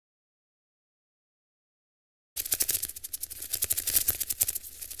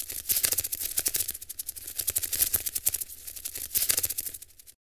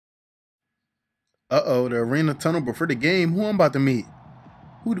Uh-oh, the arena tunnel before the game. Who I'm about to meet?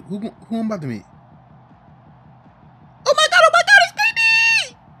 Who I'm about to meet? Oh my God, it's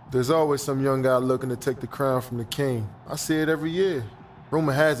KD! There's always some young guy looking to take the crown from the king. I see it every year.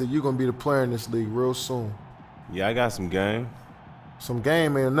 Rumor has it you're gonna be the player in this league real soon. Yeah, I got some game. Some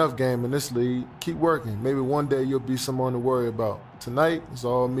game ain't enough game in this league. Keep working. Maybe one day you'll be someone to worry about. Tonight, it's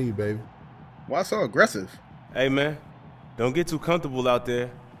all me, baby. Why so aggressive? Hey, man, don't get too comfortable out there.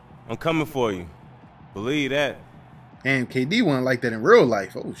 I'm coming for you. Believe that. And KD wasn't like that in real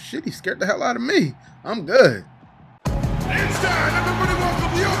life. Oh shit, he scared the hell out of me. I'm good. It's time. Everybody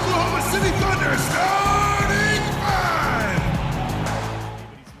welcome the Oklahoma City Thunder starting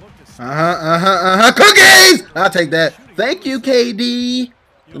 5. Cookies! I'll take that. Thank you, KD.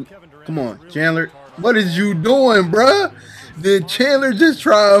 Come on, Chandler. What is you doing, bruh? Did Chandler just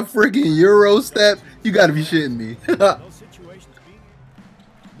try a freaking Euro step? You gotta be shitting me.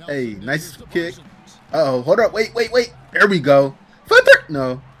 Hey, nice kick. Uh-oh, hold up. Wait. There we go. Footer.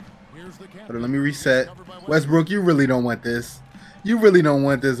 No. Hold on, let me reset. Westbrook, you really don't want this. You really don't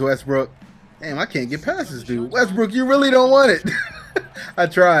want this, Westbrook. Damn, I can't get past this dude. Westbrook, you really don't want it. I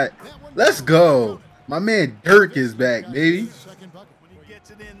tried. Let's go. My man Dirk is back, baby.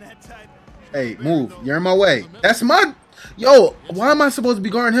 Hey, move. You're in my way. That's my... Yo, why am I supposed to be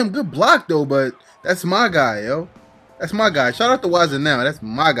guarding him? Good block, though, but that's my guy, yo. That's my guy. Shout out to Waza now. That's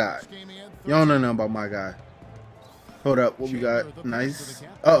my guy. You don't know nothing about my guy. Hold up. What we got? Nice.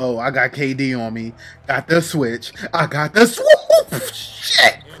 Uh-oh, I got KD on me. Got the switch. I got the swoop.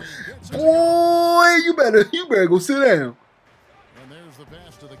 Shit. Boy, you better go sit down.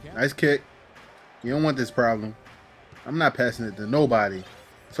 Nice kick. You don't want this problem. I'm not passing it to nobody.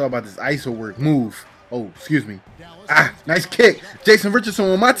 It's all about this ISO work. Move. Oh, excuse me. Ah, nice kick. Jason Richardson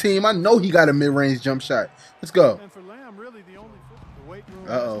on my team. I know he got a mid-range jump shot. Let's go.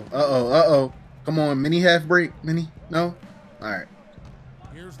 Uh-oh. Come on, mini half break. Mini? No? All right.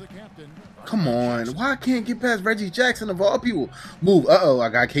 Come on. Why I can't get past Reggie Jackson of all people? Move. Uh-oh. I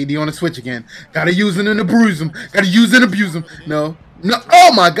got KD on the switch again. Gotta use it and abuse him. Gotta use it and abuse him. No.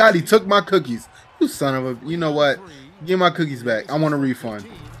 Oh, my God. He took my cookies. You son of a... You know what? Give my cookies back. I want a refund.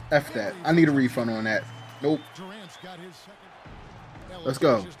 F that. I need a refund on that. Nope. Let's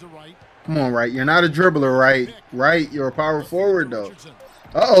go. Come on, right? You're not a dribbler, right? Right? You're a power forward, though.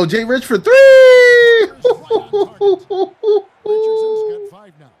 Uh-oh, Jay Rich for 3!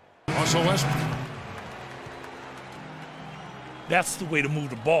 That's the way to move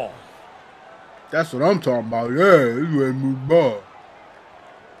the ball. That's what I'm talking about. Yeah, this is the way to move the ball.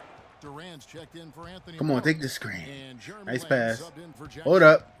 Come on, take the screen. Nice pass. Hold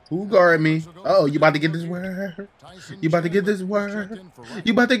up. Who guard me? Uh-oh, you about to get this word? You about to get this word?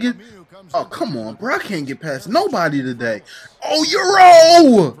 You about to get... Oh, come on, bro. I can't get past nobody today. Oh,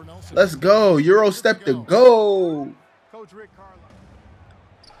 Euro! Let's go. Euro step to go.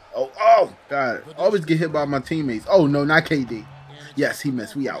 Oh, got it. Always get hit by my teammates. Oh, no, not KD. Yes, he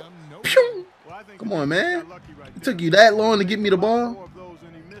missed. We out. Pew! Come on, man. It took you that long to get me the ball?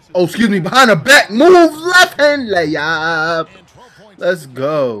 Oh, excuse me. Behind the back. Move. Left hand layup. Let's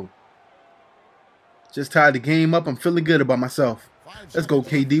go. Just tied the game up. I'm feeling good about myself. Let's go,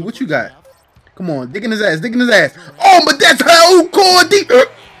 KD. What you got? Come on. Digging his ass. Digging his ass. Oh, but that's how cool.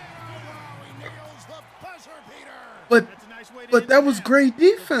 But that was great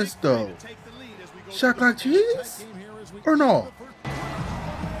defense, though. Shot clock cheese? Or no?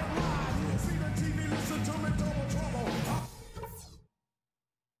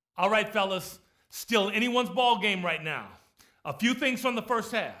 All right, fellas. Still anyone's ball game right now. A few things from the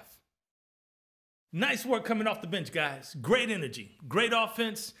first half. Nice work coming off the bench, guys. Great energy, great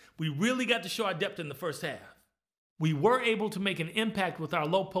offense. We really got to show our depth in the first half. We were able to make an impact with our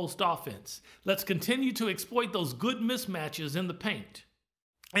low post offense. Let's continue to exploit those good mismatches in the paint.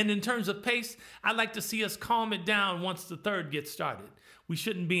 And in terms of pace, I'd like to see us calm it down once the third gets started. We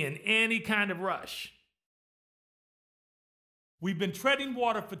shouldn't be in any kind of rush. We've been treading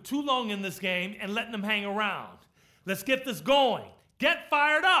water for too long in this game and letting them hang around. Let's get this going. Get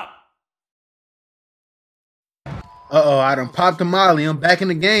fired up. Uh-oh, I done popped a molly. I'm back in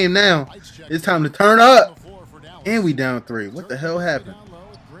the game now. It's time to turn up. And we down 3. What the hell happened?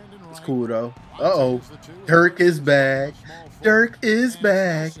 It's cool, though. Uh-oh. Dirk is back. Dirk is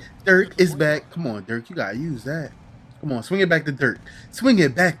back. Dirk is back. Come on, Dirk. You got to use that. Come on. Swing it back to Dirk. Swing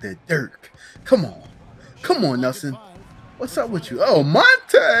it back to Dirk. Come on. Come on, Nelson. What's up with you? Oh,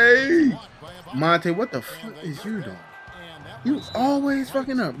 Monte. Monte, what the fuck is you doing? You always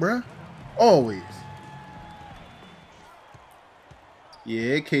fucking up, bruh. Always.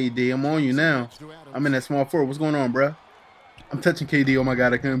 Yeah, KD, I'm on you now. I'm in that small forward. What's going on, bruh? I'm touching KD. Oh, my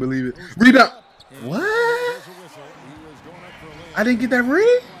God, I can't believe it. Rebound. What? I didn't get that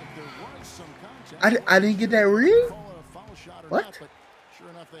read? I didn't get that read? What?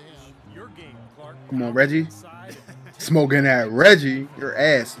 Come on, Reggie. Smoking that Reggie. Your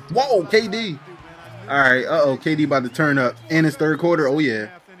ass. Whoa, KD. All right. Uh-oh. KD about to turn up. In his third quarter. Oh, yeah.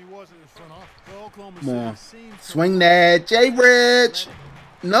 Come on. Swing that. Jay Rich.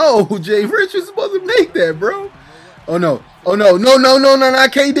 No, Jay Rich was supposed to make that, bro. Oh, no. Oh, no. No,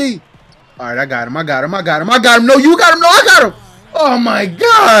 not KD. All right, I got him. No, you got him. No, I got him. Oh, my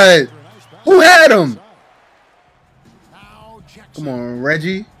God. Who had him? Come on,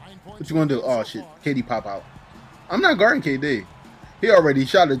 Reggie. What you going to do? Oh, shit. KD pop out. I'm not guarding KD. He already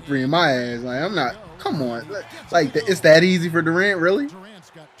shot a 3 in my ass. Like, I'm not. Come on. Like, it's that easy for Durant, really?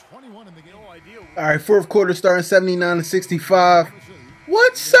 All right, fourth quarter starting 79-65.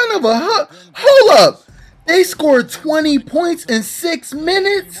 What son of a hold up? They scored 20 points in 6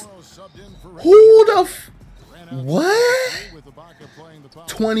 minutes? Who the what?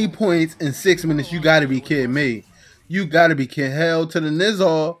 20 points in 6 minutes. You got to be kidding me. You got to be kidding. Hell to the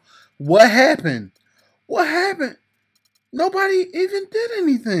Nizzle. What happened? What happened? Nobody even did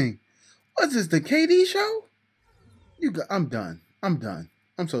anything. What's this, the KD show? I'm done.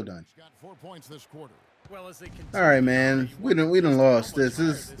 I'm so done. All right, man. We done lost this.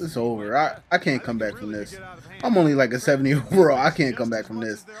 It's over. I can't come back from this. I'm only like a 70 overall. I can't come back from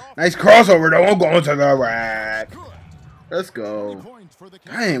this. Nice crossover, though. I'm going to the rack. Let's go.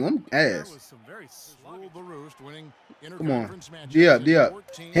 Damn, I'm ass. Come on. D up.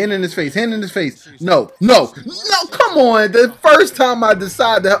 Hand in his face. No. Come on. The first time I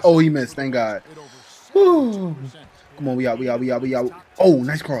decided that. Oh, he missed. Thank God. Whew. Come on. We out. Oh,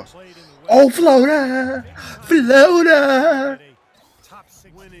 nice cross. Oh, floater.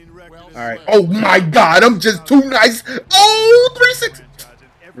 All right. Oh, my God. I'm just too nice. Oh, 360.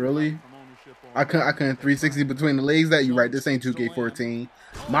 Really? I couldn't 360 between the legs. That you right. This ain't 2K14.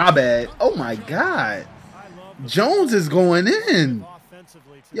 My bad. Oh, my God. Jones is going in.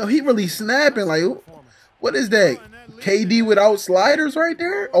 Yo, he really snapping. Like, what is that? KD without sliders right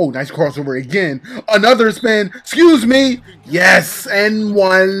there? Oh, nice crossover again. Another spin. Excuse me. Yes, and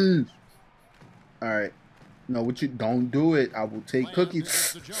one. All right. No, what you don't do it. I will take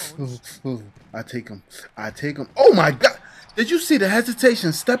cookies. I take them. Oh, my God. Did you see the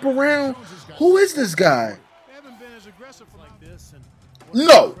hesitation? Step around. Who is this guy?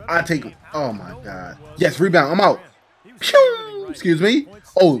 No, I take him. Oh, my God. Yes, rebound. I'm out. Pew! Excuse me.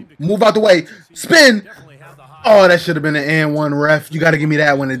 Oh, move out the way. Spin. Oh, that should have been an and one, ref. You got to give me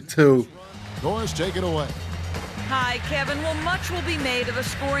that one in 2. Doris, take it away. Hi, Kevin. Well, much will be made of the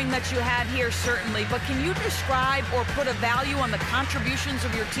scoring that you had here, certainly. But can you describe or put a value on the contributions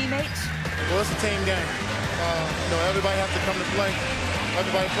of your teammates? Well, it's a team game. Everybody has to come to play.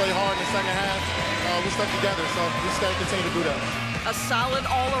 Everybody play hard in the second half. We stuck together, so we just got to continue to do that. A solid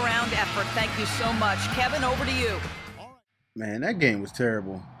all-around effort. Thank you so much. Kevin, over to you. Man, that game was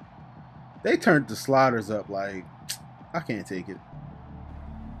terrible. They turned the sliders up like, I can't take it.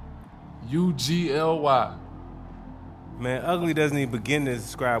 UGLY. Man, ugly doesn't even begin to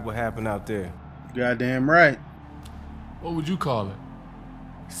describe what happened out there. Goddamn right. What would you call it?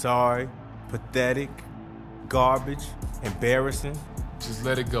 Sorry, pathetic, garbage, embarrassing. Just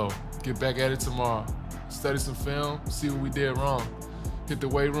let it go. Get back at it tomorrow. Study some film, see what we did wrong. Hit the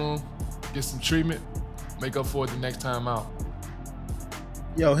weight room, get some treatment, make up for it the next time out.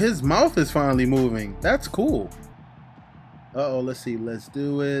 Yo, his mouth is finally moving. That's cool. Uh-oh, let's see. Let's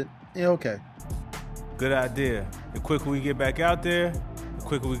do it. Yeah, okay. Good idea. The quicker we get back out there, the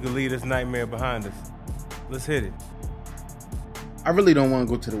quicker we can leave this nightmare behind us. Let's hit it. I really don't want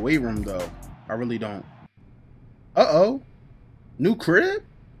to go to the weight room, though. I really don't. Uh-oh. New crib?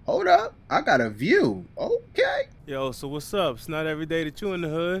 Hold up. I got a view. Okay. Yo, so what's up? It's not every day that you in the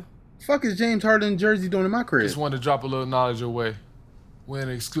hood. Fuck is James Harden jersey doing in my crib? Just wanted to drop a little knowledge your way. We're in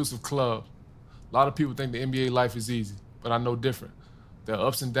an exclusive club. A lot of people think the NBA life is easy, but I know different. There are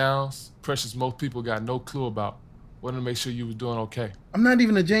ups and downs, pressures most people got no clue about. Wanted to make sure you was doing okay. I'm not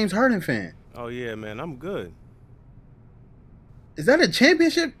even a James Harden fan. Oh, yeah, man. I'm good. Is that a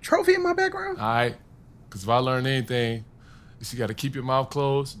championship trophy in my background? All right. Because if I learned anything, is you got to keep your mouth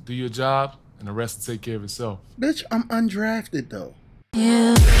closed, do your job, and the rest will take care of itself. Bitch, I'm undrafted, though.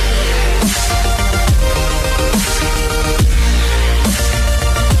 Yeah.